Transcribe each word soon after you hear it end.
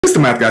It's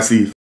the Math Guy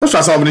Steve. Let's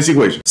try solving this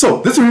equation.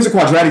 So this one is a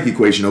quadratic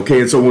equation,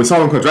 okay? And so when we're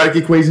solving quadratic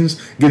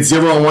equations, get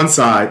 0 on one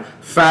side,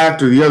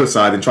 factor the other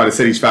side, and try to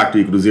set each factor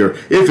equal to 0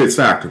 if it's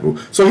factorable.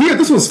 So here,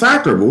 this one's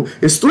factorable.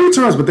 It's 3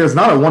 terms, but there's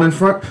not a 1 in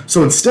front.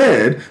 So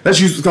instead, let's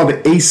use what's called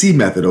the AC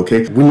method,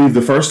 okay? We leave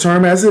the first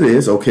term as it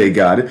is. Okay,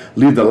 got it.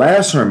 Leave the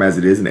last term as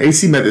it is. And the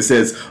AC method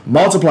says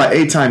multiply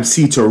A times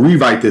C to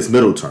rewrite this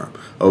middle term.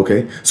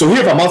 Okay, so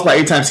here if I multiply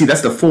A times C,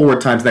 that's the forward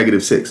times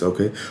 -6,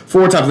 okay?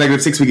 Forward times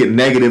 -6, we get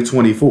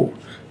 -24.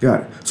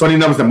 Got it. So I need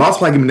numbers that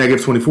multiply give me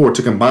 -24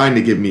 to combine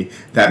to give me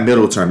that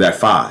middle term, that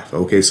 5.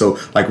 Okay, so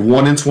like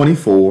 1 and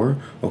 24.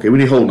 Okay, we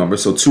need whole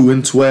numbers. So 2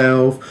 and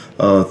 12,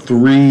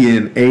 3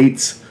 and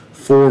 8,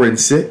 4 and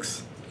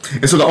 6.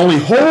 And so the only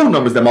whole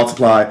numbers that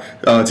multiply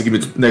to give me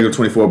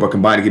 -24 but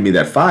combine to give me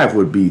that 5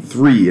 would be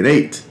 3 and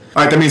 8.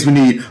 All right, that means we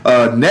need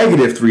a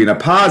 -3 and a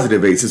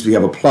 +8 since we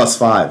have a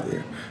 +5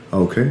 there.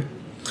 Okay.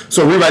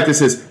 So rewrite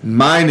this as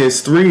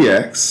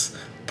 -3x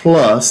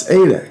plus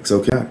 8x,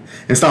 okay?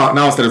 And so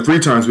now instead of 3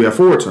 terms, we have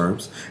 4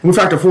 terms. And we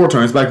factor 4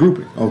 terms by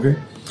grouping, okay?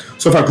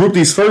 So if I group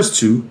these first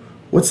two,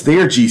 what's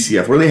their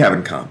GCF? What do they have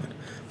in common?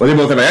 Well, they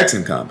both have an x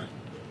in common.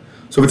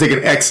 So if we take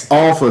an x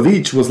off of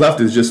each, what's left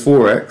is just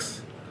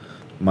 4x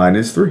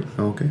minus 3,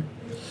 okay?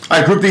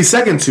 I group these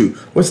second two.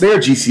 What's their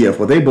GCF?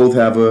 Well, they both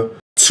have a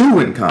 2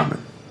 in common.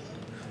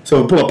 So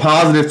if we pull a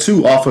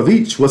 +2 off of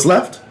each, what's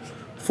left?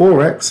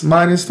 4x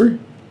minus 3.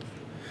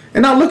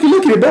 And now looky,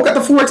 they both got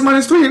the 4x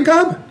minus 3 in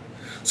common.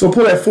 So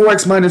pull that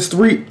 4x minus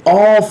 3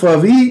 off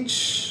of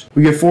each.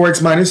 We get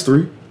 4x minus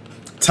 3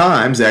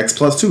 times x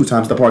plus 2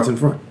 times the parts in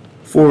front.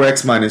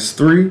 4x minus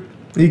 3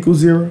 equals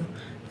 0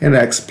 and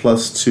x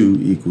plus 2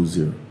 equals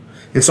 0.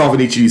 And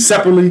solving each of these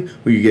separately,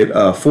 we get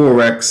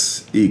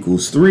 4x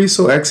equals 3,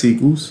 so x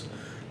equals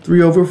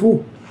 3 over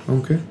 4.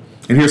 Okay.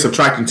 And here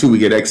subtracting 2, we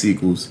get x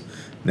equals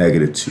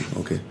 -2.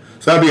 Okay.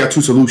 So that'll be our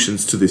 2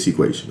 solutions to this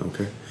equation.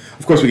 Okay.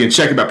 Of course, we can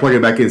check it by plugging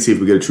it back in and see if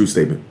we get a true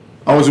statement.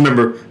 Always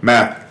remember,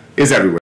 math is everywhere.